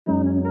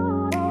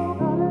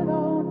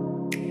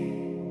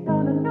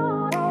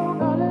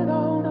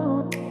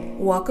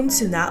Welcome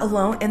to Not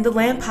Alone in the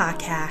Land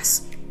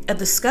podcast, a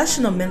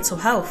discussion on mental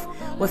health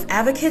with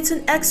advocates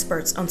and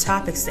experts on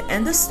topics to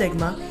end the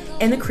stigma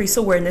and increase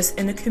awareness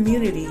in the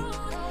community.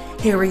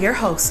 Here are your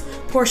hosts,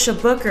 Portia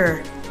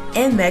Booker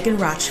and Megan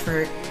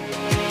Rochford.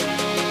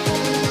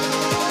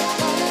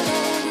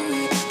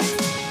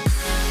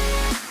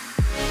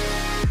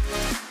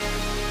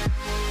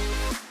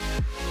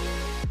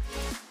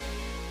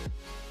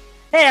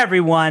 Hey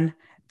everyone,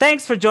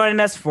 thanks for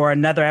joining us for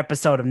another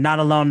episode of Not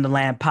Alone in the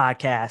Land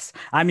podcast.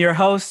 I'm your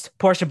host,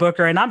 Portia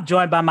Booker, and I'm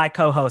joined by my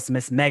co-host,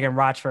 Miss Megan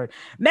Rochford.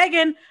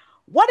 Megan,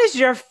 what is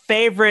your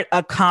favorite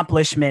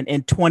accomplishment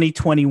in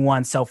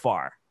 2021 so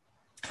far?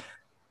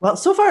 Well,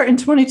 so far in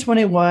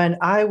 2021,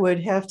 I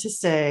would have to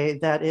say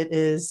that it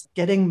is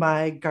getting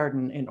my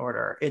garden in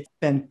order. It's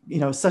been,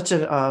 such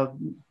a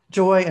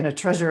joy and a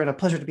treasure and a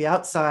pleasure to be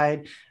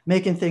outside,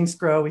 making things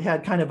grow. We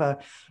had kind of a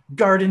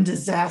garden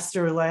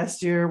disaster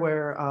last year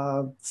where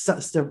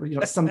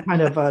some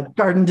kind of a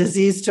garden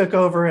disease took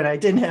over and I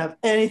didn't have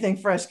anything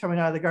fresh coming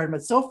out of the garden,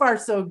 but so far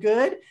so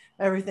good.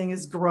 Everything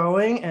is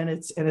growing and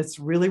it's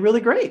really,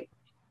 really great.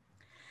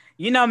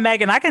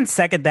 Megan, I can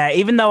second that.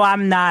 Even though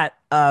I'm not,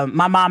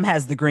 my mom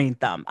has the green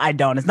thumb. I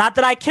don't. It's not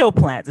that I kill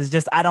plants. It's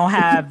just I don't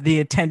have the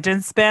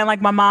attention span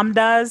like my mom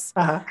does.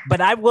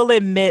 But I will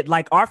admit,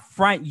 like our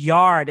front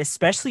yard,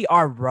 especially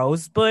our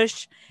rose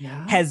bush,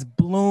 has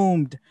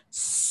bloomed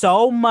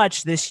so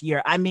much this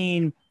year. I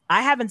mean,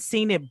 I haven't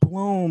seen it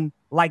bloom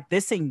like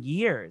this in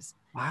years.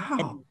 Wow.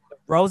 And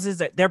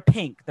roses, they're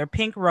pink. They're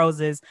pink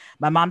roses.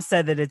 My mom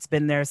said that it's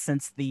been there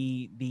since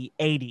the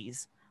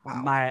 80s.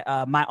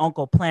 Wow. My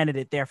uncle planted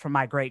it there for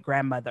my great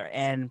grandmother.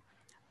 And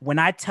when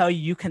I tell you,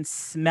 you can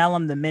smell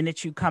them the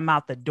minute you come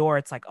out the door.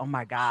 It's like, oh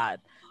my God,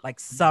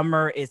 like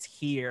summer is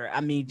here.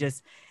 I mean,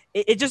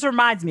 it just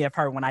reminds me of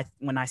her when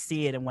I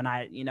see it and when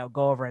I,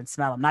 go over and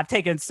smell them. And I've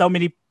taken so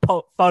many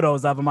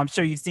photos of them. I'm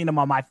sure you've seen them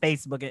on my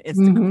Facebook and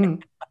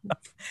Instagram.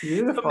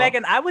 Beautiful. But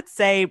Megan, I would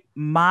say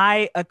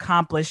my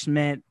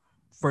accomplishment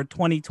for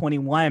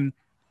 2021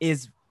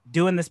 is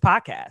doing this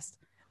podcast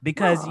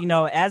because,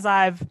 as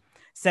I've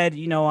said,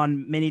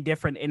 on many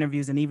different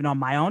interviews and even on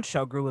my own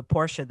show, Grew with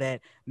Portia,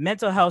 that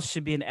mental health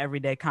should be an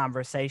everyday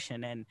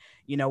conversation. And,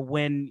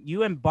 when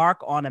you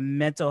embark on a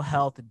mental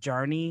health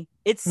journey,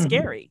 it's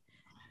scary,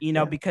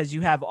 because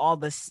you have all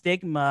the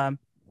stigma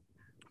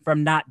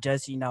from not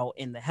just, in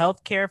the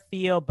healthcare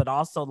field, but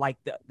also like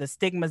the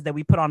stigmas that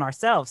we put on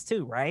ourselves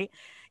too, right?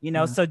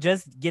 So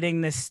just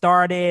getting this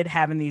started,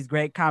 having these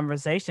great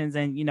conversations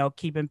and,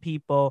 keeping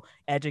people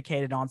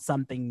educated on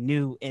something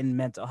new in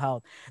mental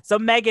health. So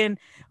Megan,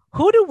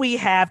 who do we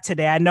have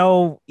today? I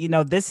know,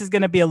 this is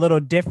going to be a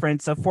little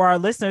different. So for our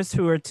listeners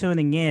who are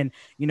tuning in,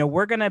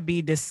 we're going to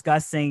be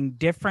discussing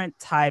different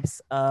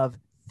types of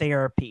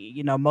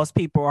therapy. Most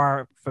people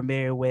are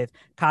familiar with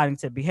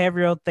cognitive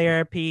behavioral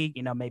therapy,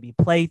 maybe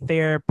play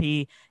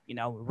therapy,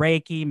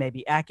 Reiki,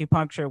 maybe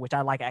acupuncture, which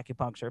I like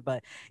acupuncture,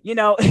 but,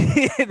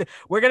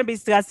 we're going to be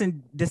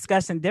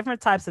discussing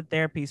different types of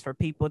therapies for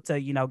people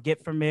to,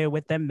 get familiar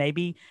with them.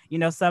 Maybe,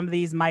 some of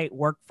these might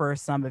work for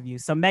some of you.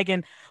 So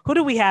Megan, who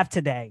do we have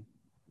today?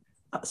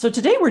 So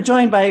today we're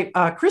joined by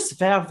Chris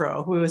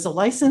Favreau, who is a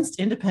licensed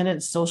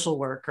independent social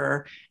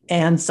worker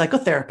and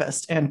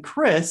psychotherapist. And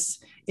Chris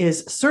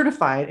is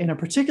certified in a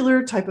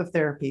particular type of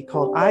therapy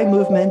called eye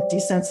movement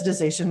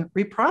desensitization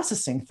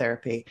reprocessing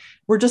therapy.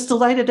 We're just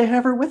delighted to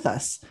have her with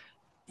us.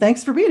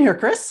 Thanks for being here,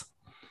 Chris.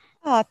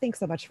 Oh, thanks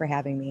so much for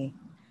having me.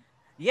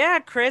 Yeah,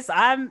 Chris,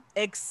 I'm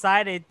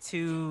excited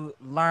to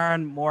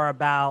learn more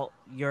about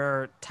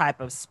your type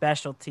of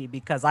specialty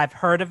because I've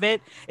heard of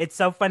it. It's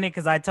so funny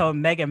because I told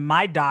Megan,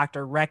 my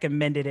doctor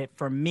recommended it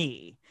for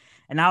me.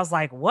 And I was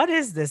like, what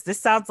is this? This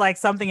sounds like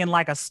something in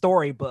like a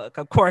storybook.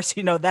 Of course,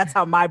 that's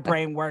how my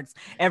brain works.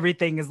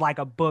 Everything is like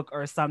a book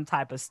or some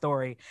type of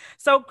story.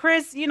 So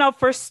Chris,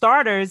 for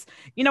starters,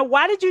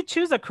 why did you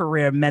choose a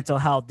career in mental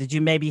health? Did you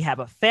maybe have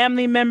a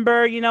family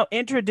member,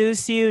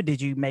 introduce you?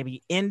 Did you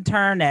maybe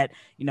intern at,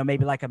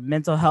 maybe like a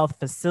mental health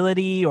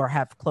facility or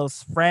have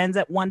close friends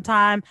at one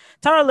time?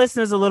 Tell our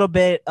listeners a little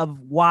bit of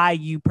why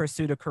you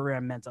pursued a career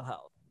in mental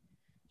health.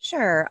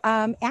 Sure.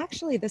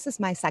 Actually, this is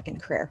my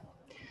second career.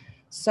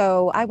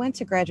 So I went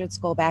to graduate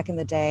school back in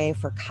the day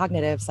for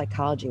cognitive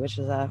psychology, which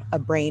is a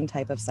brain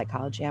type of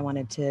psychology. I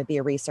wanted to be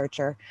a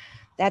researcher.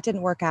 That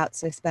didn't work out.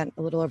 So I spent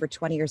a little over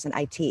 20 years in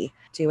IT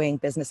doing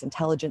business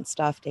intelligence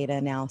stuff, data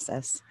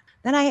analysis.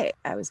 Then I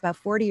was about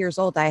 40 years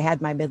old. I had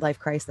my midlife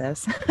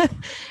crisis.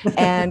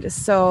 And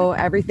so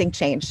everything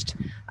changed.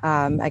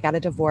 I got a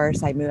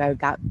divorce. I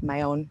got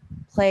my own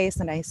place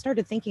and I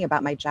started thinking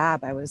about my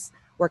job. I was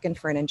working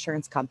for an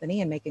insurance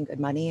company and making good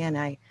money. And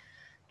I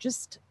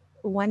just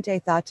one day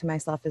thought to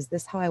myself, is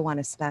this how I want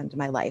to spend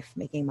my life,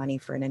 making money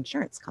for an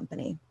insurance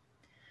company?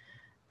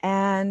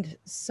 And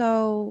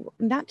so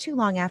not too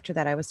long after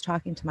that, I was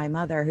talking to my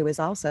mother, who is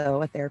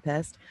also a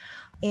therapist.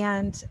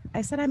 And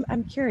I said,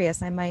 I'm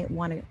curious, I might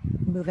want to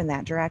move in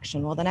that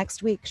direction. Well, the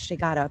next week she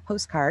got a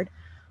postcard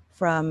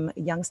from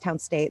Youngstown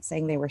State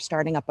saying they were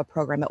starting up a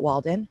program at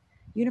Walden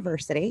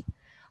University,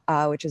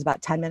 which is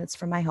about 10 minutes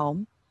from my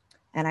home.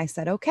 And I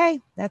said, okay,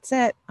 that's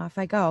it. Off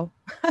I go.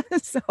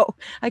 So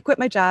I quit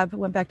my job,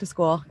 went back to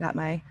school, got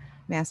my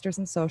master's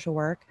in social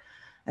work.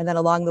 And then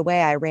along the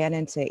way, I ran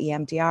into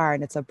EMDR,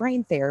 and it's a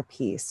brain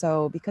therapy.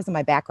 So because of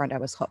my background, I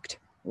was hooked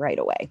right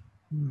away.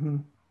 Mm-hmm.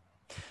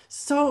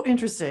 So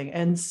interesting.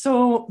 And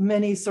so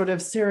many sort of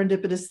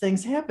serendipitous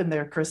things happen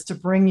there, Chris, to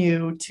bring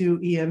you to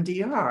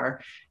EMDR.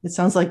 It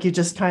sounds like you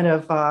just kind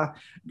of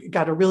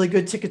got a really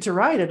good ticket to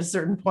ride at a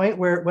certain point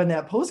where when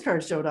that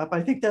postcard showed up.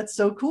 I think that's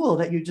so cool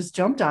that you just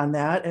jumped on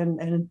that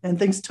and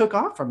things took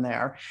off from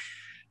there.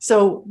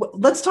 So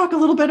let's talk a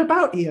little bit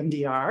about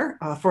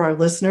EMDR for our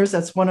listeners.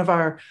 That's one of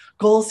our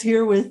goals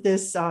here with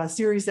this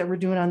series that we're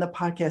doing on the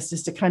podcast,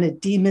 is to kind of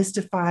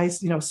demystify,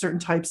 certain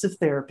types of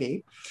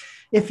therapy.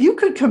 If you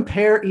could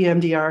compare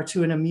EMDR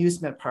to an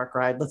amusement park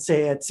ride, let's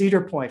say at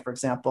Cedar Point, for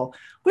example,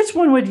 which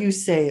one would you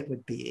say it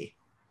would be?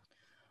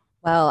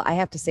 Well, I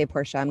have to say,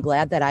 Portia, I'm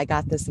glad that I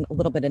got this a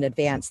little bit in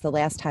advance. The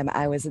last time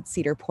I was at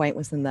Cedar Point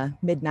was in the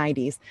mid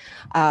 90s.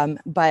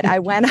 But I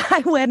went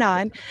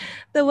on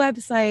the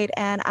website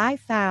and I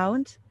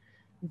found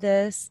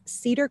this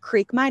Cedar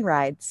Creek Mine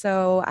Ride.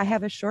 So I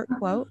have a short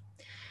quote.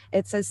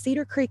 It says,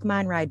 Cedar Creek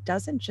Mine Ride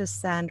doesn't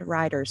just send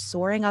riders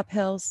soaring up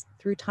hills,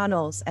 through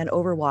tunnels, and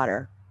over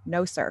water.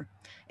 No, sir.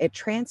 It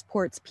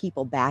transports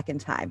people back in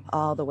time,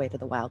 all the way to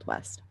the Wild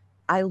West.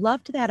 I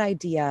loved that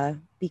idea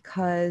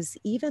because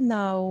even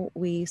though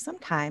we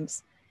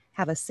sometimes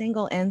have a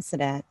single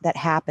incident that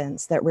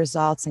happens that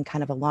results in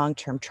kind of a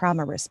long-term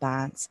trauma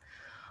response,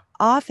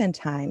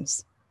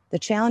 oftentimes the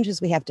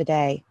challenges we have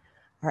today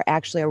are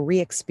actually a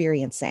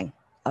re-experiencing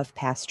of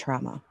past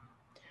trauma.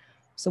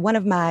 So one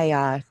of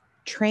my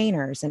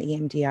trainers in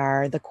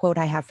EMDR, the quote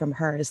I have from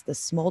her is, "The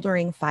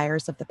smoldering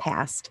fires of the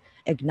past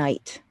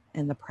ignite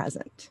in the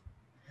present."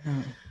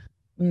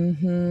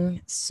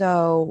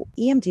 So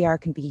EMDR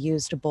can be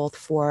used both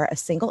for a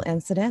single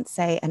incident,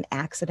 say an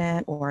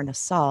accident or an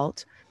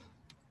assault,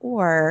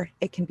 or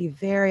it can be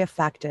very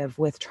effective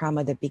with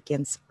trauma that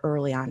begins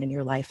early on in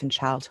your life in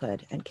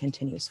childhood and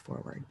continues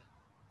forward.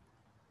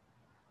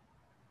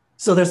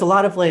 So there's a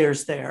lot of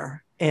layers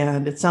there.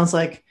 And it sounds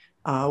like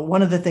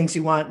one of the things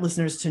you want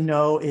listeners to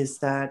know is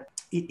that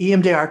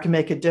EMDR can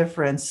make a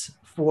difference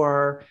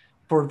for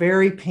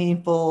very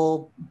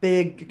painful,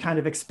 big kind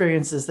of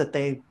experiences that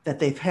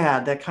they've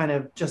had that kind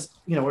of just,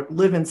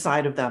 live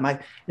inside of them.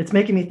 It's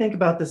making me think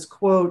about this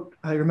quote.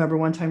 I remember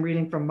one time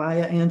reading from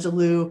Maya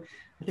Angelou.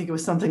 I think it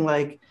was something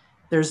like,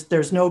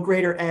 there's no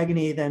greater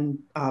agony than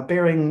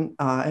bearing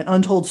an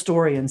untold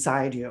story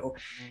inside you.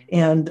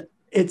 And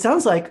it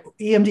sounds like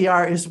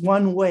EMDR is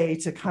one way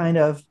to kind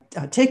of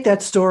take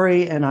that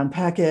story and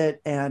unpack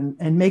it and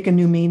make a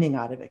new meaning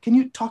out of it. Can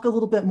you talk a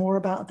little bit more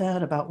about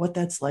that, about what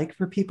that's like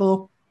for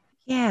people?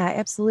 Yeah,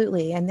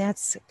 absolutely. And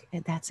that's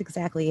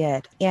exactly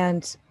it.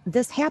 And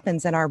this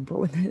happens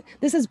in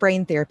this is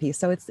brain therapy.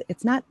 So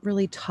it's not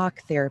really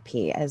talk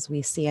therapy as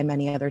we see in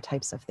many other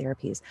types of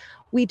therapies.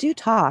 We do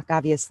talk,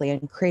 obviously,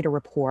 and create a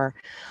rapport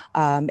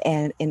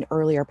and in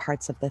earlier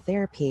parts of the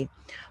therapy.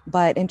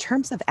 But in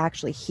terms of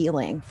actually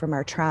healing from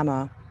our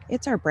trauma,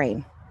 it's our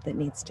brain that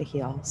needs to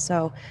heal.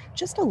 So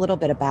just a little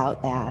bit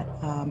about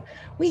that.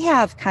 We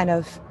have kind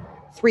of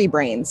three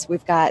brains.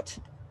 We've got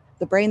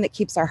the brain that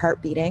keeps our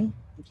heart beating,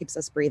 keeps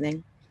us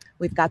breathing.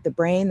 We've got the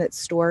brain that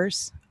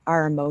stores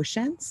our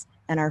emotions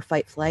and our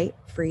fight, flight,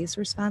 freeze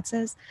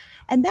responses.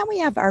 And then we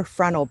have our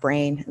frontal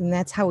brain, and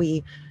that's how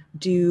we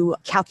do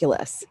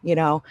calculus.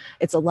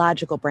 It's a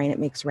logical brain. It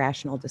makes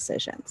rational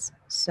decisions.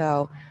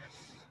 So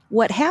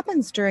what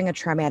happens during a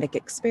traumatic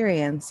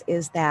experience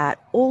is that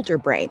older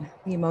brain,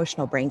 the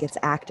emotional brain, gets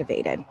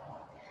activated.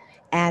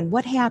 And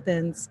what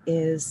happens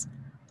is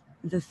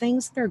the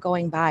things that are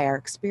going by, our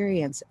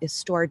experience is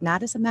stored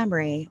not as a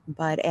memory,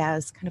 but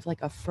as kind of like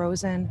a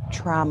frozen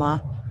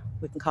trauma.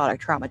 We can call it a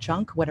trauma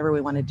chunk, whatever we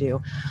want to do.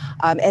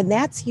 And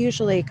that's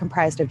usually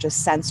comprised of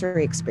just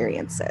sensory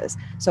experiences.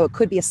 So it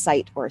could be a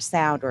sight or a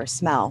sound or a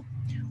smell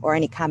or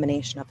any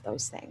combination of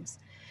those things.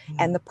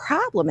 And the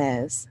problem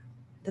is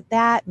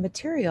that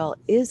material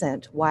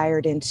isn't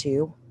wired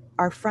into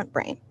our front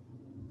brain.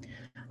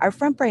 Our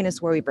front brain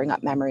is where we bring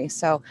up memory.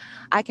 So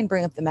I can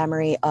bring up the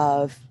memory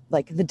of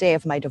like the day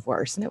of my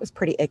divorce, and it was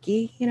pretty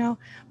icky,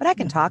 but I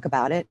can talk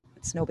about it.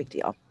 It's no big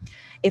deal.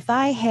 If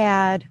I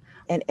had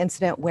an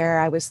incident where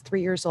I was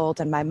 3 years old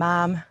and my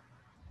mom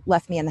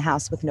left me in the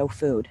house with no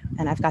food,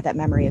 and I've got that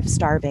memory of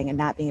starving and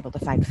not being able to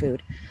find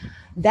food,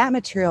 that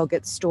material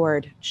gets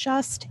stored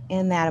just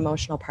in that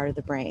emotional part of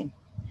the brain.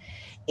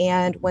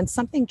 And when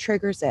something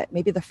triggers it,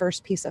 maybe the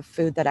first piece of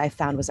food that I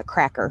found was a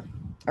cracker,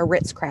 a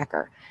Ritz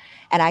cracker,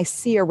 and I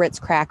see a Ritz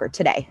cracker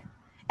today,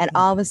 and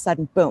all of a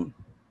sudden, boom,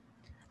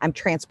 I'm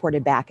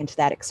transported back into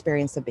that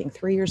experience of being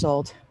 3 years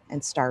old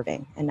and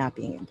starving and not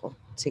being able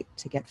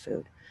to get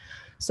food.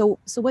 So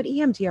what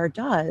EMDR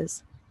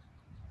does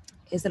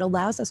is it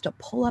allows us to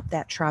pull up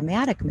that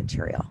traumatic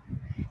material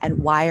and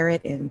wire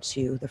it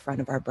into the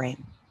front of our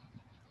brain.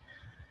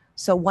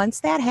 So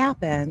once that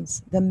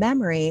happens, the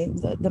memory,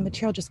 the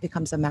material just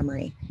becomes a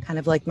memory, kind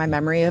of like my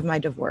memory of my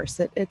divorce.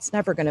 It's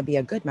never going to be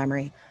a good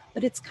memory,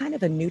 but it's kind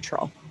of a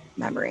neutral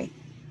memory.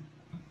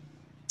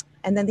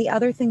 And then the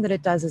other thing that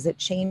it does is it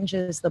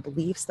changes the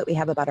beliefs that we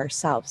have about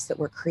ourselves that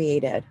were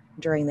created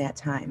during that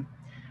time.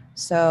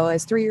 So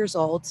as 3 years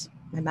old,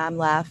 my mom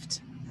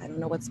left. I don't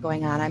know what's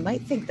going on. I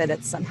might think that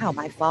it's somehow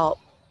my fault,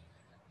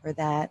 or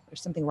that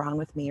there's something wrong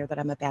with me, or that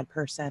I'm a bad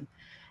person.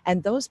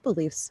 And those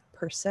beliefs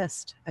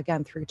persist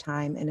again through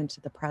time and into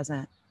the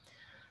present.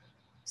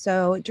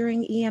 So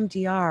during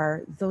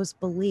EMDR, those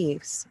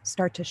beliefs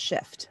start to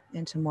shift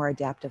into more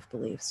adaptive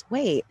beliefs.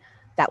 Wait,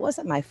 that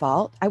wasn't my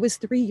fault. I was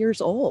 3 years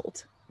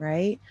old,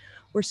 right?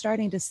 We're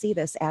starting to see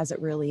this as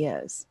it really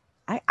is.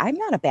 I'm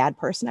not a bad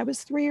person. I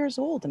was 3 years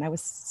old and I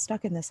was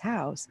stuck in this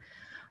house.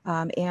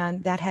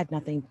 And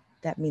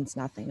that means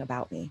nothing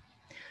about me.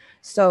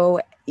 So,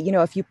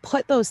 if you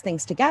put those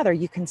things together,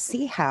 you can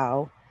see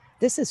how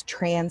this is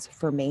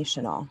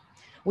transformational.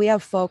 We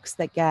have folks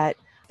that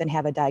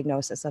have a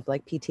diagnosis of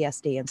like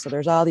PTSD. And so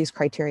there's all these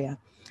criteria,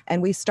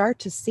 and we start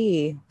to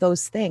see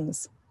those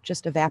things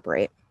just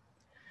evaporate.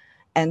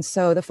 And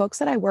so the folks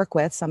that I work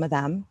with, some of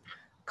them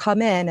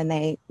come in and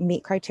they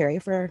meet criteria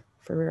for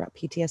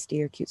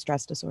PTSD or acute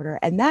stress disorder.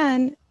 And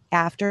then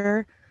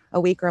after a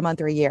week or a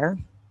month or a year,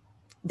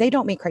 they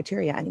don't meet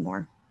criteria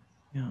anymore.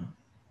 Yeah.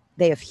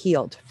 They have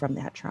healed from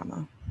that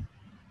trauma.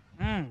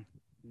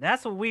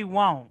 That's what we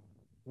want.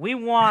 We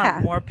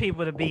want more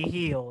people to be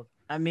healed.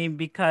 I mean,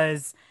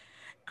 because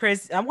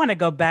Chris, I want to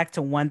go back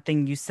to one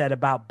thing you said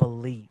about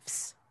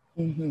beliefs.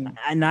 Mm-hmm.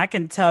 And I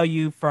can tell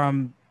you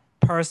from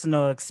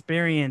personal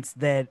experience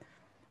that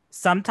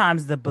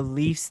sometimes the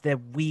beliefs that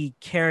we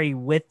carry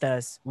with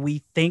us,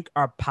 we think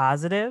are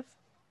positive,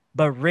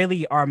 but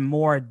really are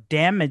more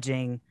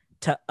damaging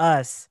to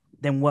us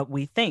than what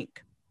we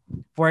think.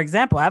 For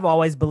example, I've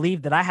always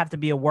believed that I have to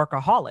be a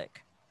workaholic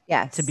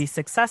to be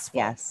successful.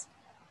 Yes.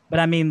 But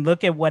I mean,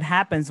 look at what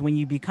happens when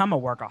you become a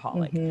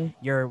workaholic.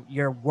 Mm-hmm.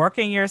 You're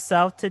working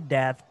yourself to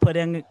death,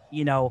 putting,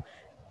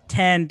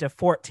 10 to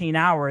 14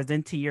 hours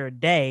into your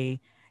day.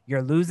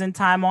 You're losing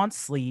time on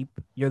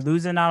sleep. You're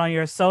losing out on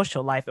your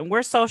social life. And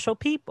we're social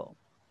people.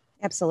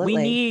 Absolutely.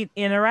 We need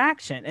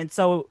interaction. And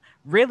so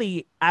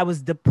really, I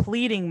was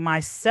depleting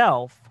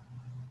myself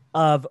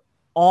of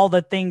all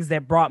the things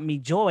that brought me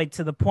joy,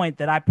 to the point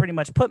that I pretty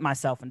much put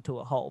myself into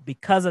a hole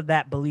because of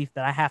that belief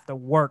that I have to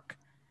work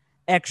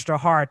extra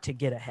hard to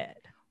get ahead.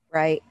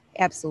 Right.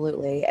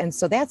 Absolutely. And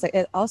so that's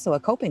also a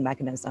coping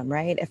mechanism,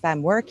 right? If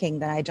I'm working,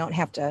 then I don't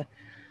have to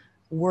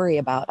worry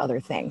about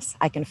other things.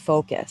 I can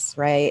focus,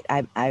 right?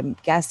 I'm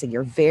guessing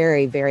you're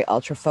very, very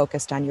ultra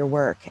focused on your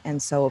work.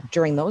 And so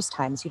during those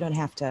times, you don't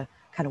have to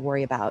kind of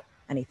worry about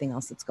anything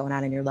else that's going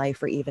on in your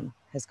life or even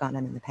has gone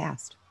on in the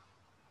past.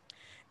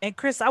 And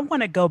Chris, I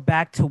want to go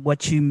back to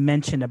what you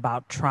mentioned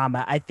about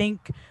trauma. I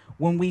think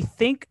when we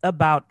think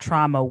about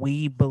trauma,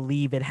 we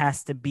believe it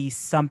has to be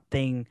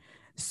something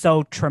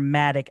so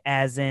traumatic,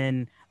 as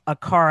in a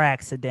car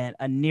accident,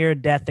 a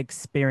near-death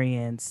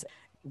experience,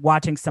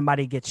 watching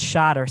somebody get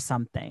shot or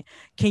something.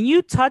 Can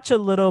you touch a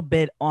little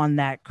bit on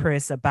that,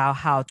 Chris, about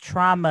how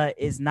trauma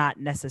is not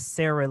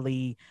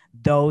necessarily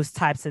those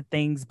types of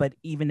things, but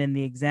even in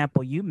the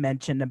example you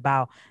mentioned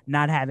about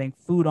not having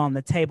food on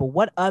the table,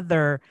 what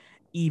other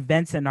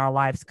events in our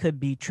lives could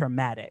be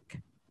traumatic?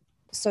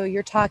 So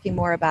you're talking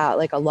more about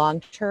like a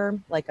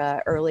long-term, like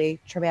early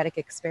traumatic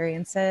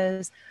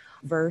experiences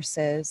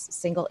versus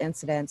single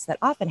incidents that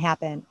often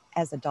happen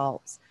as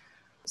adults.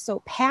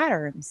 So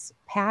patterns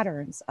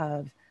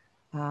of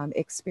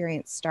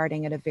experience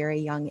starting at a very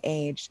young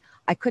age.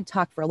 I could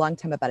talk for a long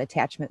time about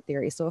attachment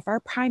theory. So if our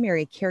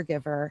primary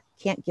caregiver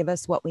can't give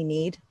us what we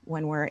need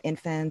when we're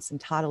infants and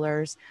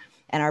toddlers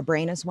and our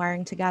brain is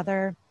wiring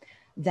together,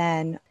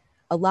 then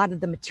a lot of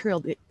the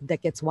material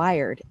that gets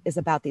wired is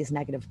about these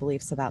negative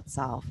beliefs about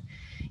self.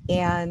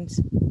 And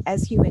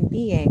as human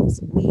beings,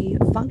 we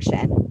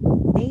function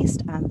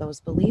based on those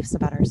beliefs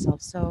about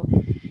ourselves. So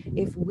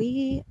if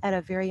we at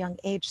a very young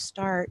age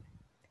start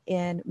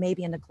in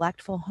maybe a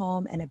neglectful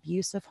home, an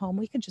abusive home,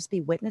 we could just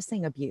be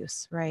witnessing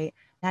abuse, right?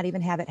 Not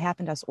even have it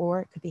happen to us,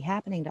 or it could be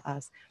happening to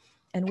us.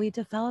 And we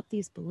develop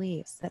these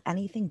beliefs that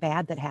anything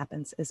bad that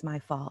happens is my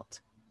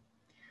fault,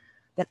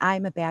 that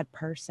I'm a bad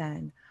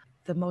person.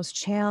 The most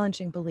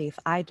challenging belief,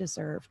 I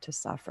deserve to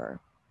suffer.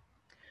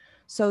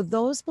 So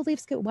those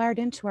beliefs get wired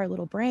into our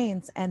little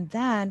brains, and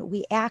then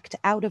we act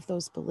out of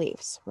those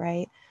beliefs,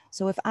 right?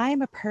 So if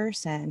I'm a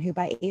person who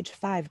by age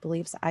 5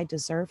 believes I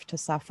deserve to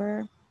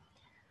suffer,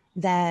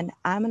 then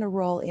I'm going to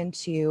roll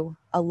into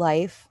a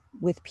life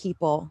with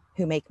people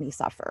who make me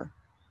suffer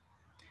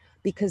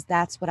because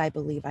that's what I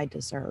believe I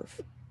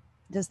deserve.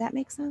 Does that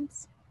make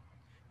sense?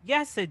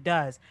 Yes, it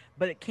does.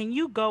 But can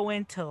you go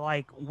into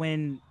like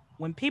when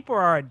people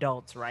are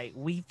adults, right?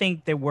 We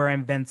think that we're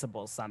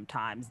invincible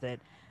sometimes, that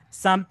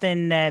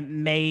something that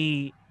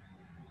may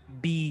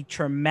be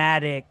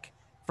traumatic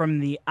from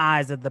the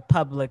eyes of the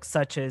public,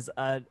 such as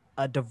a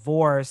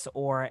divorce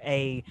or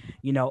a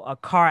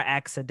car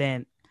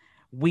accident,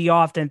 we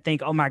often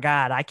think, oh my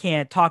God, I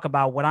can't talk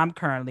about what I'm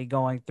currently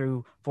going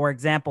through. For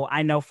example,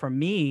 I know for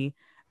me,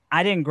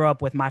 I didn't grow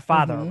up with my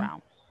father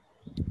around.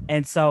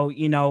 And so,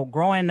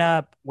 growing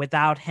up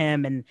without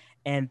him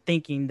and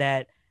thinking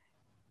that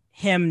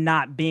him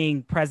not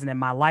being present in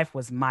my life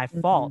was my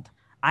fault.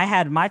 I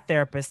had my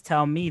therapist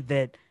tell me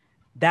that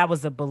that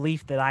was a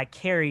belief that I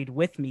carried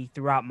with me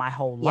throughout my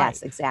whole life.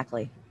 Yes,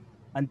 exactly.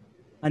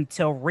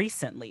 Until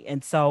recently.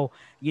 And so,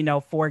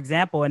 for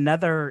example,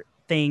 another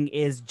thing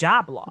is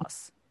job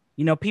loss.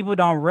 People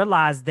don't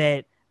realize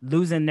that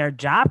losing their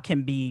job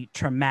can be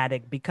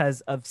traumatic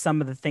because of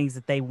some of the things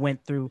that they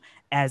went through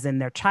as in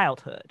their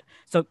childhood.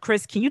 So,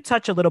 Chris, can you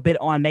touch a little bit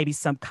on maybe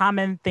some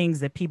common things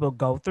that people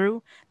go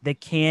through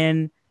that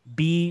can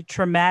be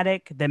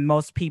traumatic that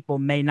most people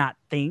may not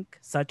think,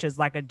 such as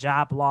like a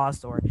job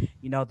loss or,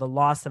 the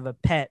loss of a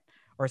pet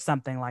or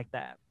something like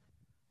that?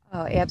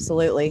 Oh,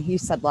 absolutely. You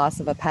said loss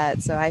of a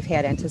pet. So I've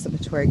had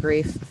anticipatory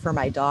grief for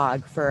my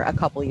dog for a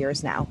couple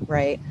years now,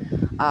 right?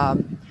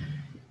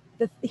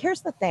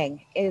 Here's the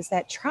thing is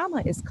that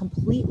trauma is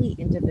completely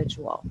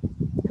individual.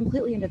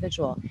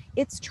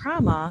 It's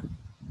trauma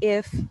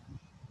if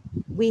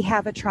we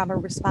have a trauma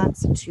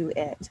response to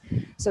it.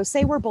 So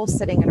say we're both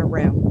sitting in a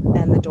room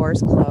and the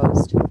door's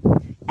closed,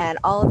 and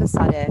all of a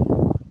sudden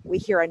we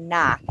hear a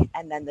knock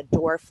and then the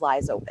door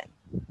flies open.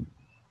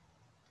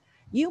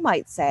 You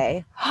might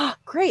say, oh,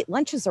 great,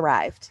 lunch has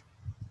arrived.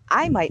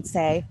 I might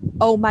say,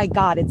 oh my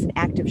God, it's an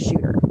active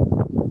shooter.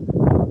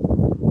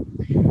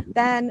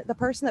 Then the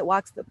person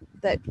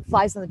that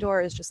flies in the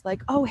door is just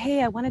like, oh,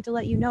 hey, I wanted to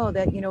let you know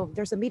that,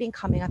 there's a meeting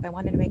coming up. I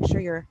wanted to make sure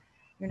you're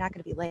not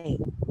going to be late.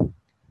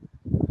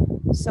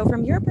 So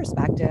from your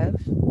perspective,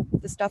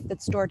 the stuff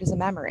that's stored is a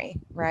memory,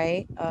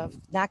 right? Of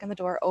knocking the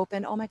door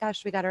open. Oh my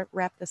gosh, we got to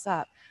wrap this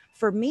up.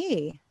 For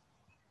me,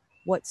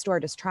 what's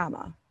stored is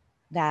trauma.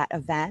 That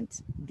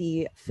event,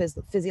 the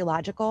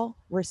physiological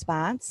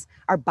response,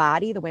 our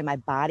body, the way my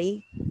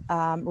body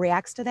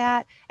reacts to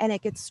that, and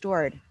it gets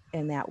stored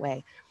in that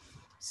way.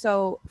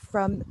 So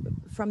from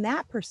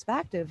that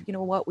perspective,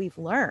 what we've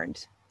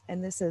learned,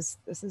 and this is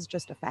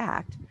just a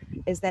fact,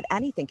 is that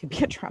anything can be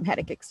a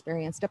traumatic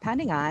experience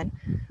depending on,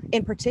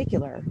 in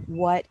particular,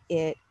 what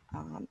it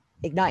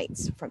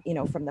ignites from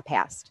the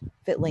past.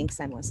 If it links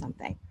in with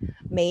something,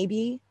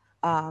 maybe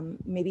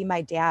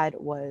my dad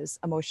was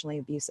emotionally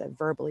abusive,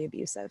 verbally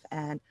abusive.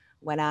 And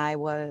when I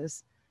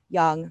was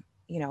young,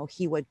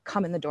 he would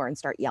come in the door and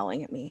start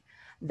yelling at me.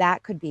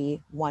 That could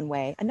be one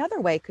way. Another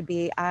way could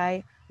be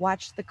I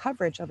watched the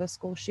coverage of a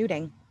school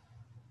shooting.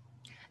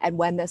 And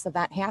when this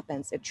event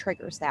happens, it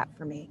triggers that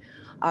for me.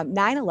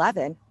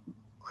 9/11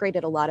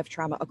 created a lot of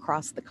trauma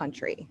across the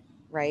country,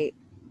 right?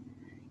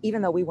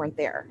 Even though we weren't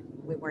there,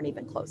 we weren't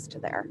even close to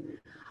there.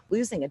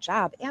 Losing a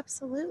job,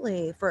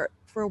 absolutely. For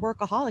a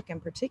workaholic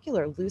in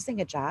particular, losing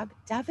a job,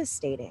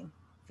 devastating,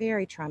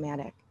 very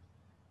traumatic.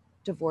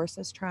 Divorce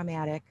is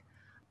traumatic.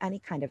 Any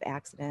kind of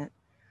accident,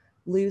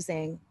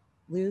 losing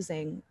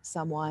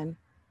someone,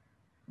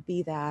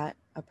 be that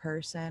a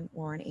person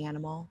or an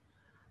animal,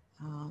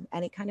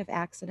 any kind of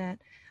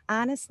accident.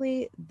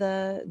 Honestly,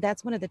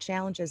 that's one of the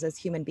challenges as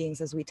human beings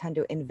is we tend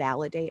to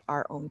invalidate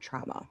our own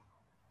trauma.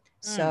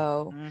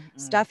 So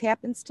stuff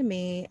happens to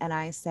me and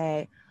I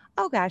say,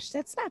 oh gosh,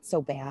 that's not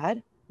so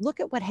bad. Look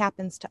at what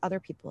happens to other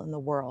people in the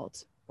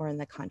world or in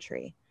the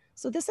country.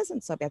 So this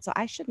isn't so bad. So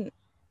I shouldn't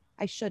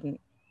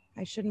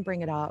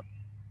bring it up.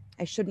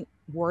 I shouldn't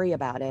worry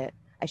about it.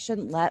 I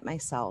shouldn't let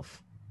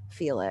myself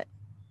feel it.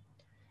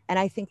 And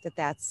I think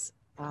that's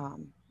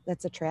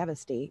a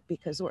travesty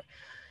because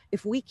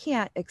if we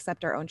can't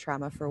accept our own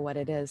trauma for what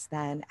it is,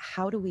 then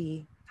how do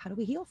we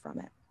heal from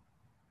it?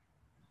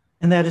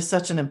 And that is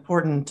such an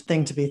important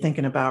thing to be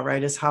thinking about,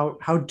 right? Is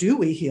how do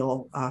we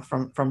heal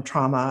from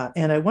trauma?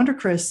 And I wonder,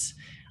 Chris,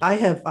 I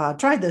have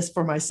tried this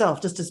for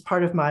myself, just as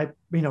part of my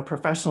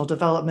professional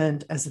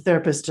development as a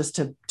therapist, just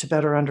to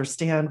better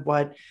understand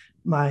what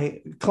my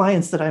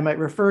clients that I might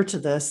refer to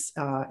this,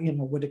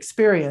 would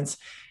experience.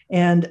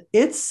 And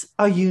it's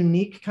a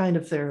unique kind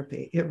of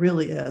therapy. It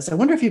really is. I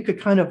wonder if you could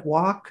kind of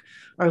walk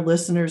our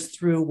listeners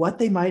through what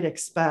they might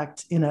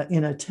expect in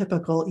a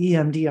typical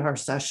EMDR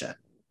session.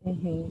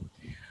 Mm-hmm.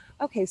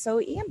 Okay, so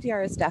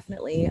EMDR is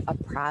definitely a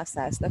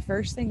process. The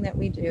first thing that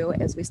we do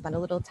is we spend a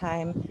little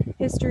time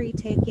history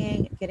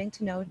taking, getting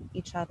to know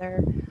each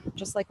other.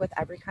 Just like with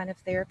every kind of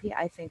therapy,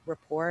 I think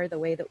rapport, the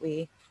way that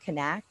we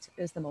connect,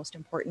 is the most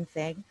important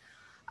thing.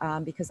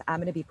 Because I'm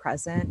going to be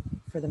present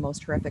for the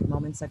most horrific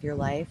moments of your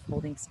life,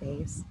 holding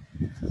space.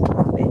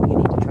 And you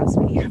need to trust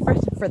me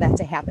for that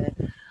to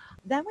happen.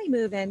 Then we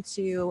move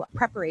into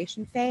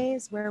preparation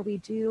phase where we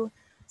do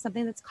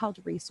something that's called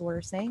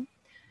resourcing.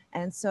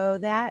 And so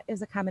that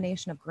is a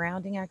combination of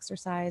grounding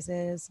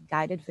exercises,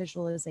 guided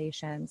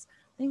visualizations,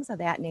 things of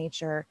that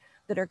nature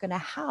that are going to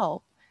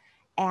help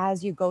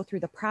as you go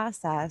through the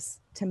process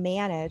to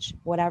manage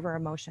whatever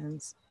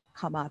emotions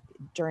come up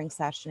during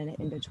session and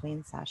in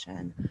between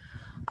session.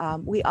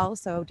 We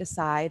also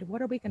decide,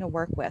 what are we going to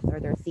work with? Are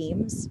there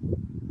themes?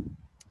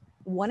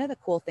 One of the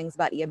cool things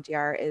about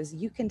EMDR is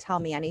you can tell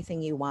me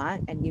anything you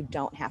want and you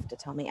don't have to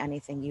tell me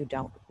anything you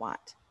don't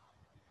want.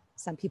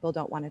 Some people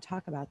don't want to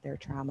talk about their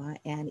trauma,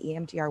 and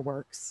EMDR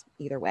works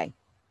either way.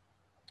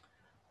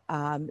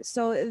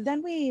 So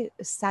then we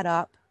set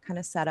up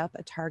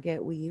a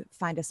target. We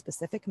find a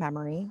specific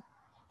memory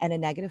and a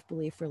negative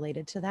belief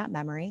related to that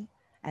memory.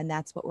 And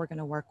that's what we're going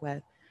to work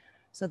with.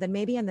 So then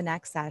maybe in the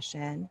next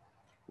session,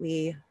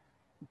 we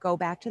go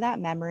back to that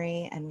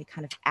memory and we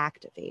kind of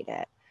activate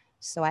it.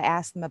 So I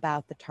ask them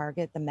about the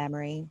target, the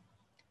memory,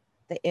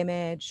 the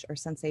image or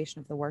sensation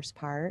of the worst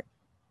part,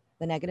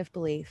 the negative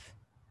belief,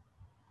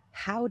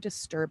 how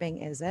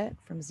disturbing is it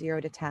from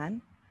 0 to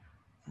 10,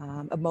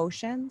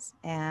 emotions,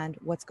 and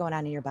what's going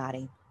on in your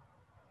body.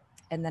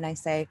 And then I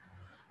say,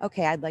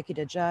 okay, I'd like you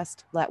to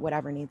just let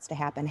whatever needs to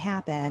happen,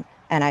 happen.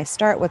 And I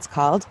start what's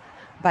called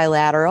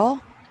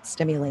bilateral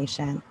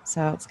stimulation.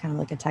 So it's kind of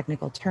like a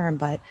technical term,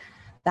 but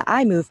the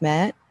eye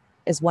movement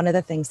is one of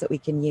the things that we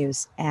can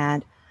use.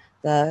 And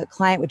the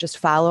client would just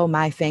follow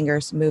my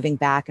fingers moving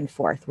back and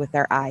forth with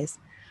their eyes.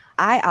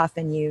 I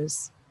often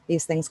use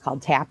these things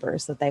called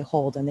tappers that they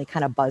hold and they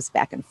kind of buzz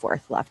back and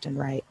forth left and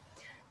right.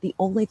 The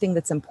only thing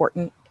that's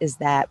important is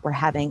that we're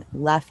having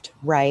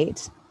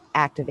left-right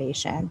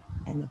activation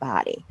in the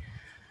body.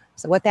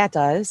 So what that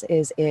does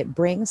is it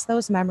brings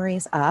those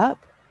memories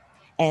up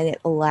and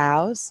it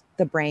allows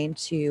the brain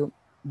to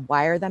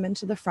wire them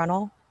into the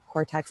frontal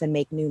cortex and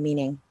make new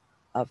meaning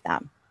of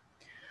them.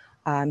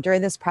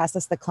 During this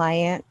process, the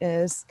client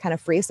is kind of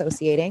free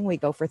associating. We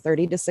go for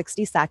 30 to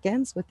 60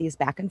 seconds with these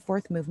back and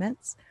forth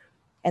movements.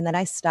 And then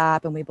I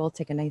stop and we both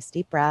take a nice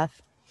deep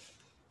breath,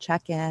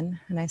 check in,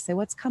 and I say,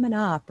 what's coming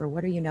up or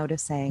what are you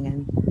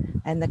noticing?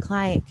 And the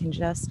client can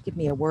just give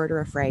me a word or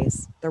a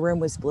phrase. The room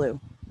was blue.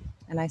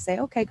 And I say,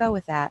 okay, go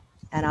with that.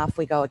 And off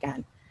we go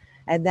again.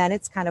 And then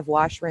it's kind of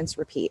wash, rinse,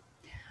 repeat.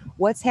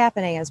 What's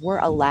happening is we're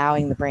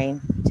allowing the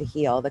brain to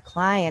heal. The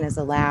client is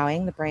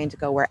allowing the brain to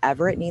go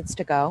wherever it needs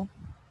to go.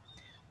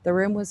 The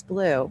room was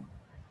blue.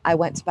 I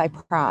went to my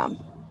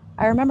prom.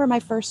 I remember my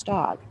first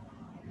dog.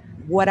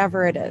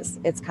 Whatever it is,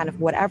 it's kind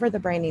of whatever the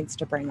brain needs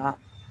to bring up.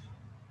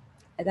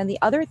 And then the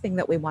other thing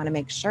that we want to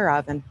make sure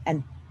of,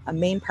 and a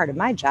main part of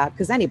my job,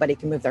 because anybody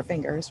can move their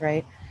fingers,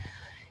 right,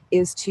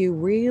 is to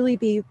really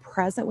be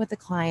present with the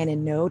client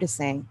and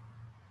noticing,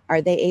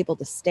 are they able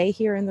to stay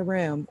here in the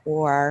room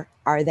or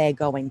are they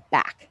going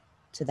back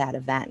to that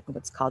event,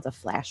 what's called a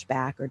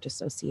flashback or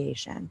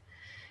dissociation?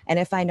 And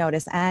if I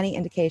notice any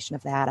indication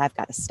of that, I've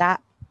got to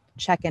stop,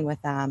 check in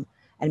with them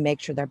and make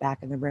sure they're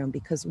back in the room,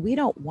 because we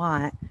don't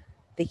want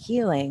the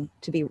healing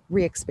to be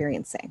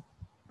re-experiencing.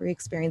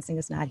 Re-experiencing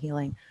is not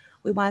healing.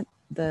 We want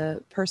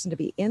the person to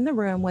be in the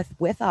room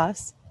with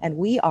us, and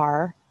we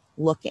are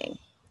looking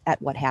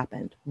at what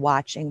happened,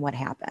 watching what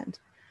happened.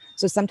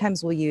 So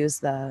sometimes we'll use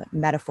the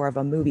metaphor of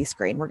a movie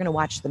screen. We're going to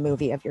watch the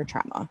movie of your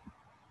trauma.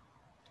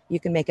 You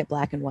can make it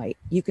black and white.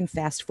 You can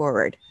fast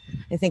forward.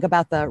 And think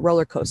about the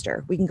roller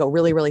coaster. We can go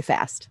really, really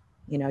fast.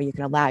 You know, you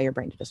can allow your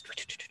brain to just,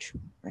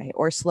 right?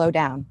 Or slow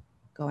down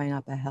going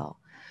up a hill.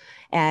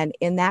 And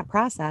in that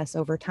process,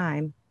 over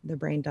time, the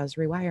brain does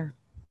rewire.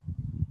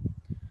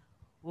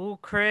 Well,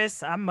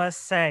 Chris, I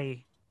must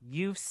say,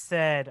 you've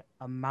said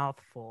a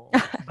mouthful,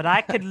 but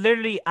I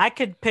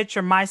could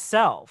picture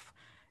myself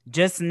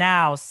just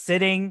now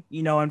sitting,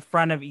 you know, in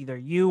front of either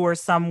you or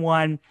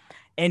someone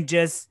and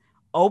just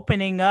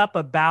opening up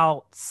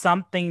about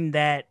something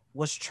that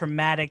was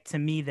traumatic to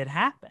me that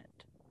happened,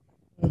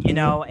 you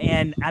know,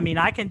 and I mean,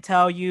 I can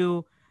tell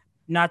you,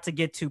 not to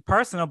get too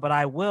personal, but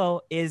I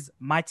will, is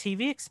my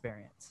TV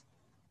experience.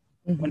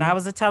 When I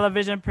was a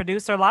television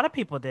producer, a lot of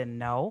people didn't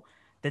know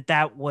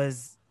that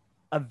was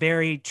a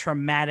very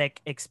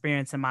traumatic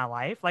experience in my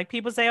life. Like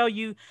people say, oh,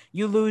 you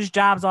lose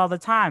jobs all the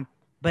time,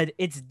 but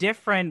it's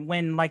different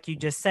when, like you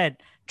just said,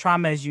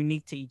 trauma is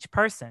unique to each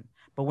person.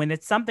 But when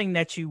it's something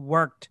that you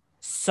worked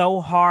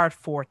so hard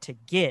for to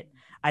get,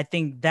 I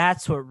think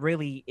that's what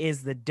really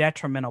is the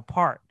detrimental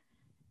part,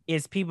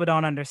 is people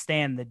don't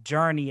understand the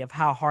journey of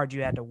how hard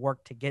you had to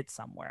work to get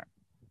somewhere.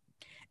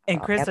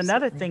 And Chris,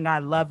 another thing I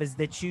love is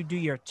that you do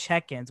your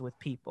check-ins with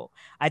people.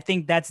 I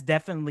think that's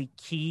definitely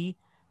key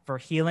for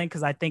healing,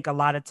 because I think a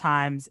lot of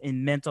times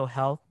in mental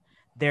health,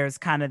 there's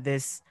kind of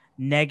this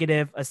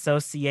negative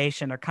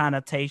association or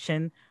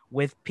connotation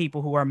with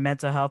people who are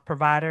mental health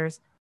providers.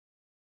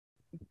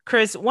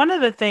 Chris, one of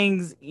the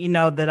things, you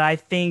know, that I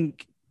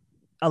think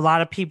a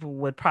lot of people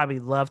would probably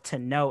love to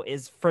know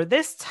is, for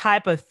this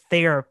type of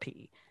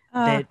therapy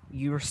that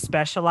you're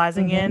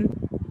specializing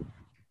in,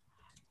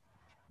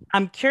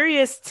 I'm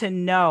curious to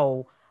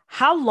know,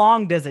 how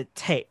long does it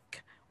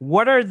take?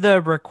 What are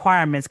the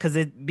requirements?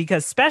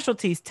 Because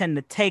specialties tend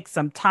to take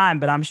some time,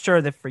 but I'm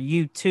sure that for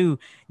you too,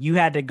 you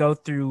had to go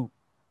through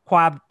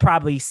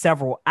probably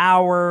several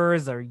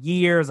hours or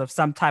years of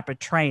some type of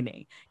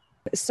training.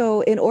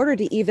 So in order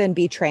to even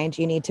be trained,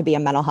 you need to be a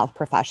mental health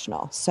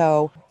professional.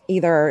 So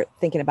either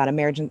thinking about a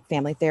marriage and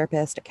family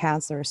therapist, a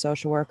counselor, a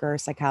social worker,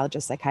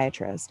 psychologist,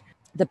 psychiatrist.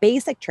 The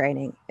basic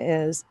training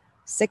is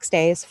 6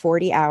 days,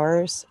 40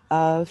 hours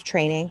of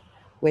training,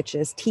 which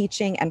is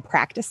teaching and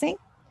practicing.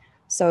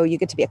 So you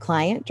get to be a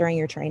client during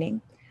your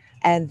training,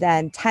 and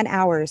then 10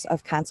 hours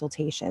of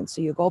consultation.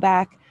 So you go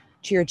back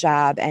to your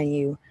job and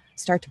you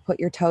start to put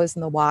your toes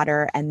in the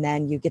water, and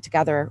then you get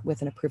together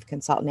with an approved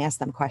consultant and ask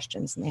them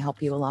questions, and they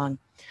help you along.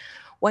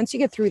 Once you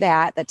get through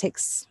that, that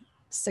takes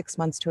 6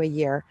 months to a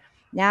year.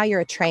 Now you're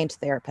a trained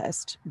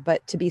therapist,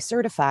 but to be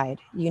certified,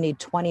 you need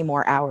 20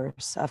 more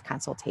hours of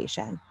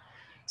consultation.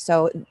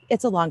 So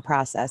it's a long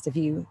process. If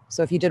you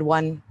did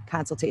one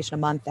consultation a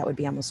month, that would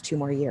be almost 2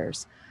 more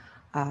years.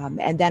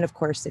 And then, of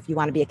course, if you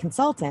want to be a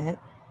consultant,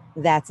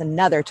 that's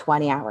another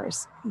 20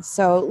 hours.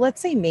 So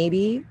let's say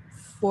maybe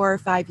 4 or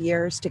 5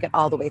 years to get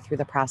all the way through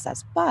the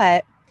process.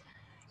 But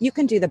you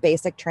can do the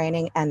basic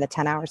training and the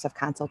 10 hours of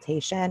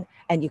consultation,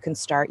 and you can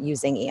start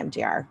using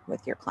EMDR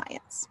with your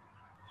clients.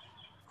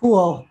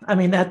 Cool. I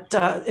mean,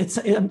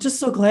 I'm just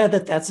so glad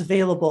that that's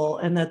available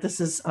and that this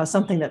is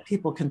something that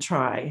people can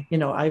try.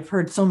 I've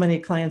heard so many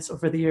clients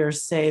over the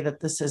years say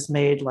that this has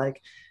made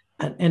like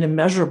an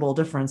immeasurable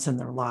difference in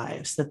their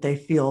lives, that they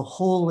feel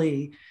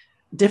wholly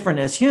different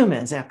as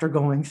humans after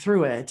going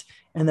through it.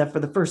 And that for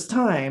the first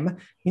time,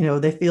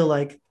 they feel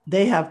like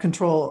they have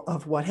control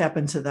of what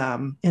happened to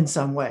them in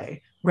some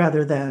way,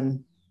 rather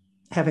than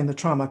having the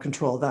trauma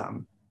control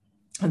them.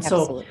 And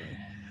Absolutely. So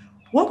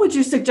what would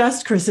you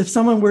suggest, Chris, if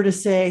someone were to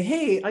say,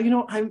 hey,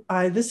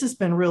 this has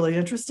been really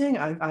interesting.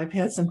 I've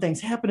had some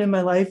things happen in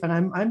my life and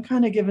I'm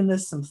kind of giving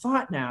this some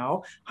thought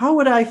now. How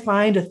would I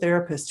find a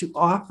therapist who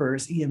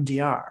offers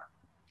EMDR?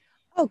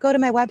 Oh, go to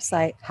my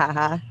website.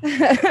 Haha.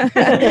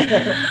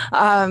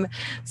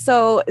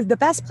 So the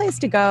best place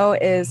to go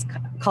is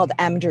called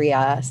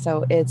EMDRIA.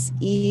 So it's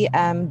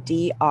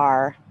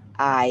EMDRIA.org.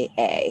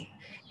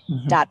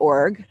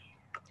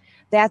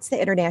 That's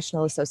the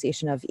International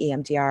Association of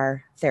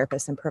EMDR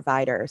Therapists and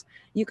Providers.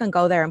 You can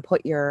go there and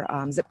put your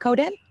zip code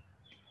in,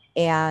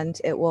 and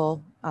it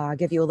will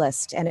give you a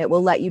list, and it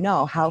will let you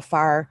know how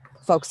far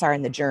folks are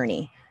in the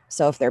journey.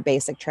 So if they're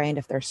basic trained,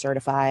 if they're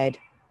certified,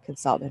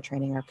 consultant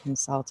training or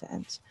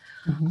consultant.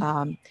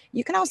 Mm-hmm.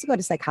 You can also go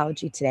to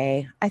Psychology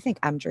Today. I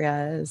think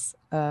EMDRIA is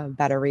a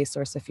better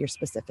resource if you're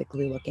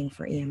specifically looking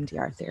for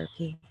EMDR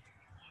therapy.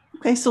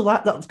 Okay, so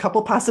a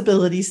couple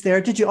possibilities there.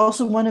 Did you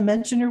also want to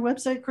mention your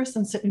website, Chris,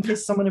 in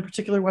case someone in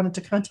particular wanted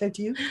to contact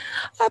you?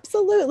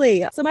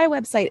 Absolutely. So my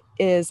website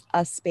is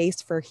a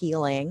space for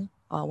healing,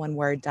 all one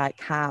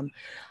word.com.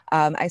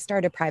 I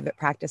started private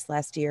practice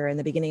last year. In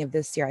the beginning of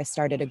this year, I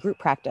started a group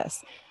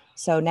practice.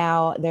 So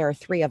now there are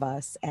 3 of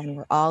us, and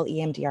we're all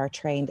EMDR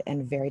trained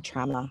and very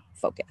trauma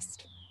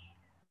focused.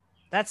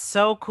 That's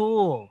so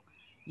cool.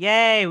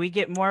 Yay, we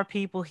get more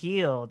people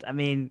healed. I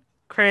mean,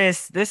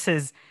 Chris, this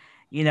has,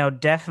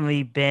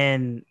 definitely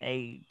been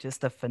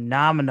just a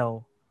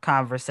phenomenal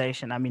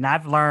conversation. I mean,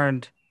 I've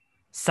learned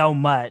so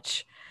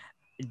much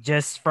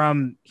just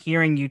from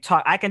hearing you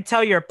talk. I can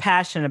tell you're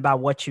passionate about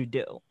what you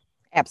do.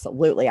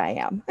 Absolutely, I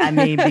am. I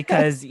mean,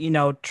 because,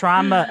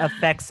 trauma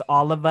affects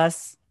all of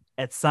us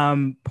at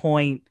some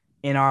point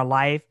in our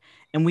life.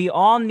 And we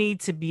all need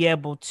to be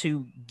able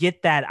to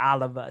get that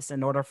out of us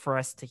in order for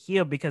us to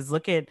heal. Because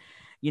look at,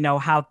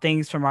 how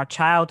things from our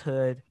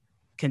childhood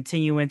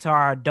continue into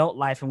our adult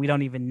life and we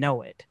don't even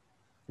know it.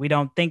 We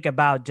don't think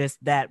about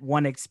just that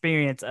one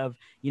experience of,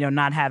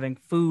 not having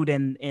food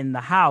in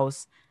the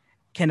house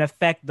can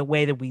affect the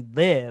way that we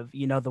live,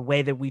 the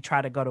way that we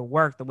try to go to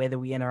work, the way that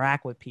we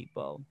interact with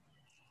people.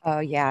 Oh,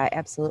 yeah,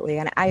 absolutely.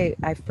 And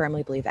I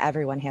firmly believe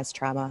everyone has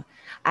trauma.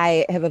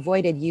 I have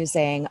avoided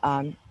using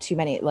too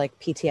many like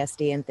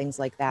PTSD and things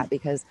like that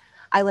because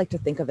I like to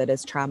think of it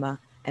as trauma,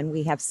 and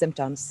we have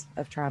symptoms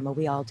of trauma.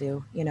 We all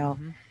do,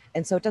 Mm-hmm.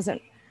 And so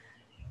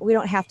we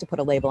don't have to put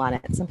a label on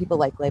it. Some people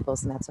like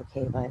labels and that's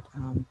okay. But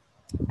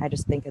I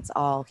just think it's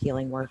all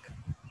healing work.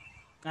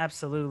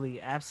 Absolutely.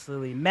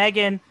 Absolutely.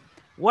 Megan,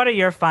 what are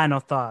your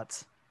final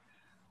thoughts?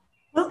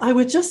 Well, I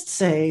would just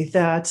say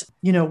that,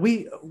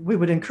 we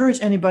would encourage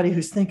anybody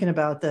who's thinking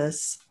about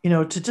this,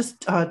 to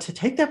just to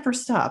take that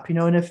first step,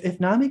 and if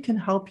NAMI can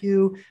help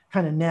you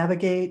kind of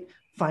navigate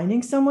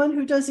finding someone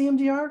who does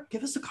EMDR,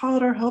 give us a call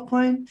at our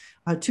helpline,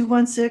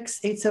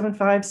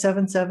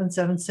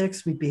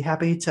 216-875-7776. We'd be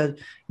happy to,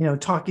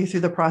 talk you through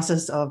the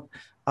process of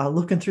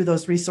looking through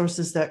those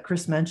resources that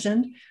Chris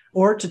mentioned,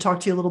 or to talk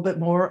to you a little bit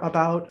more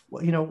about,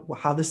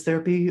 how this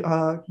therapy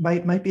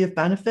might be of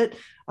benefit,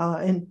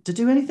 and to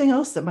do anything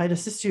else that might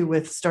assist you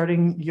with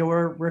starting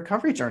your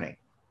recovery journey.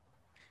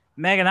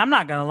 Megan, I'm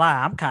not going to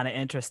lie. I'm kind of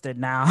interested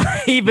now,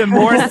 even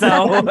more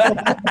so.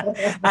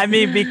 I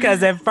mean,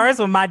 because at first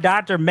when my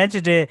doctor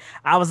mentioned it,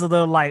 I was a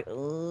little like,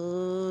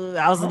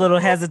 I was a little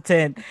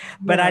hesitant,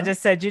 but yeah. I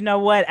just said, you know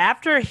what?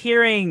 After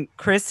hearing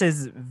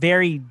Chris's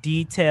very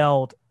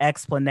detailed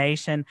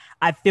explanation,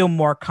 I feel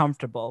more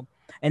comfortable.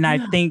 And I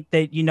think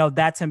that,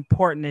 that's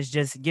important, is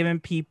just giving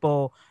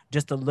people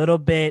just a little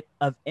bit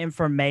of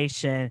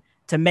information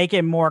to make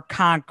it more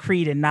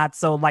concrete and not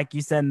so, like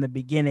you said in the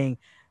beginning,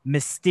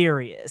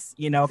 mysterious,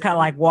 kind of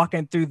like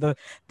walking through the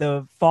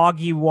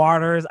foggy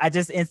waters. I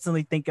just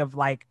instantly think of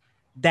like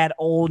that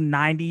old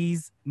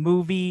 90s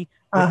movie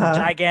with the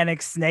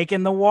gigantic snake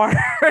in the water.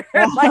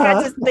 Like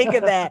I just think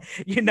of that,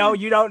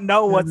 you don't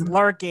know what's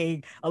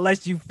lurking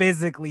unless you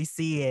physically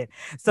see it.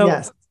 So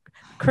yes.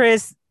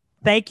 Chris,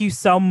 thank you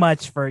so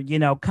much for,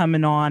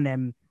 coming on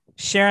and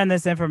sharing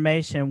this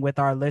information with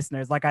our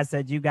listeners. Like I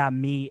said, you got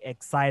me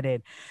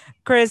excited.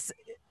 Chris,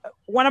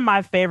 one of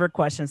my favorite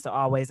questions to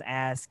always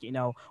ask,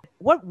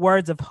 what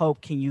words of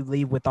hope can you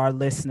leave with our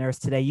listeners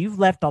today? You've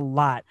left a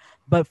lot,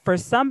 but for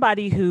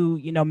somebody who,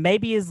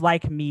 maybe is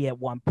like me at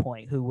one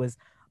point, who was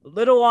a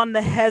little on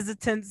the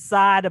hesitant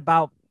side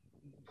about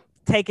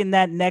taking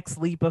that next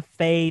leap of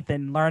faith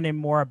and learning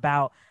more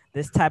about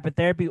this type of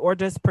therapy, or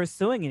just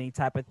pursuing any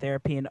type of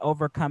therapy and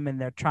overcoming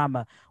their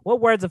trauma, what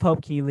words of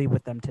hope can you leave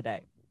with them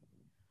today?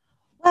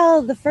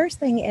 Well, the first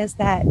thing is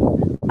that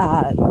in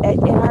our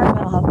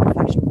mental health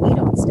profession, we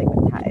don't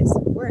stigmatize.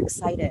 We're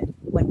excited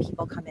when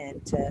people come in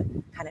to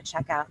kind of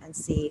check out and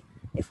see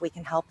if we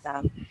can help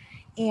them.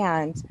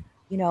 And,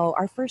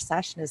 our first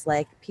session is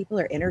like people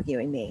are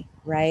interviewing me,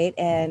 right?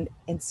 And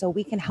so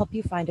we can help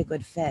you find a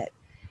good fit.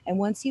 And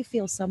once you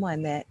feel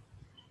someone that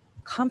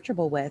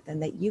comfortable with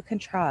and that you can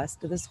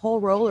trust, this whole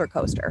roller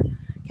coaster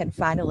can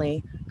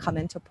finally come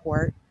into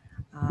port.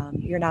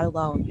 You're not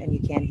alone and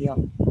you can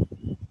heal.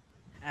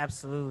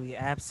 Absolutely.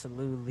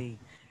 Absolutely.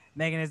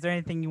 Megan, is there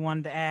anything you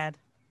wanted to add?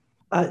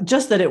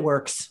 Just that it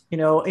works.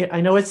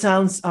 I know it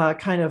sounds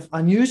kind of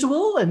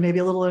unusual and maybe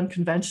a little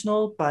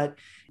unconventional, but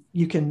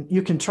you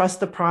can trust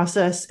the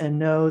process and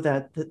know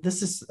that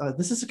this is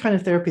a kind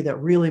of therapy that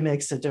really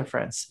makes a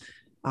difference.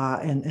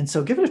 And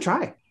so give it a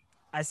try.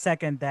 I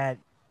second that.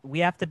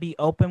 We have to be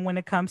open when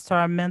it comes to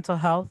our mental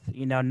health.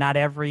 Not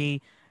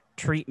every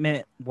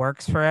treatment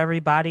works for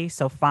everybody.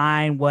 So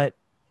find what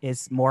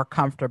is more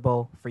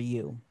comfortable for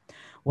you.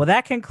 Well,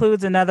 that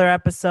concludes another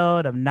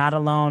episode of Not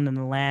Alone in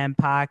the Land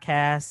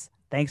podcast.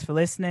 Thanks for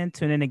listening.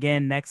 Tune in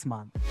again next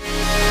month.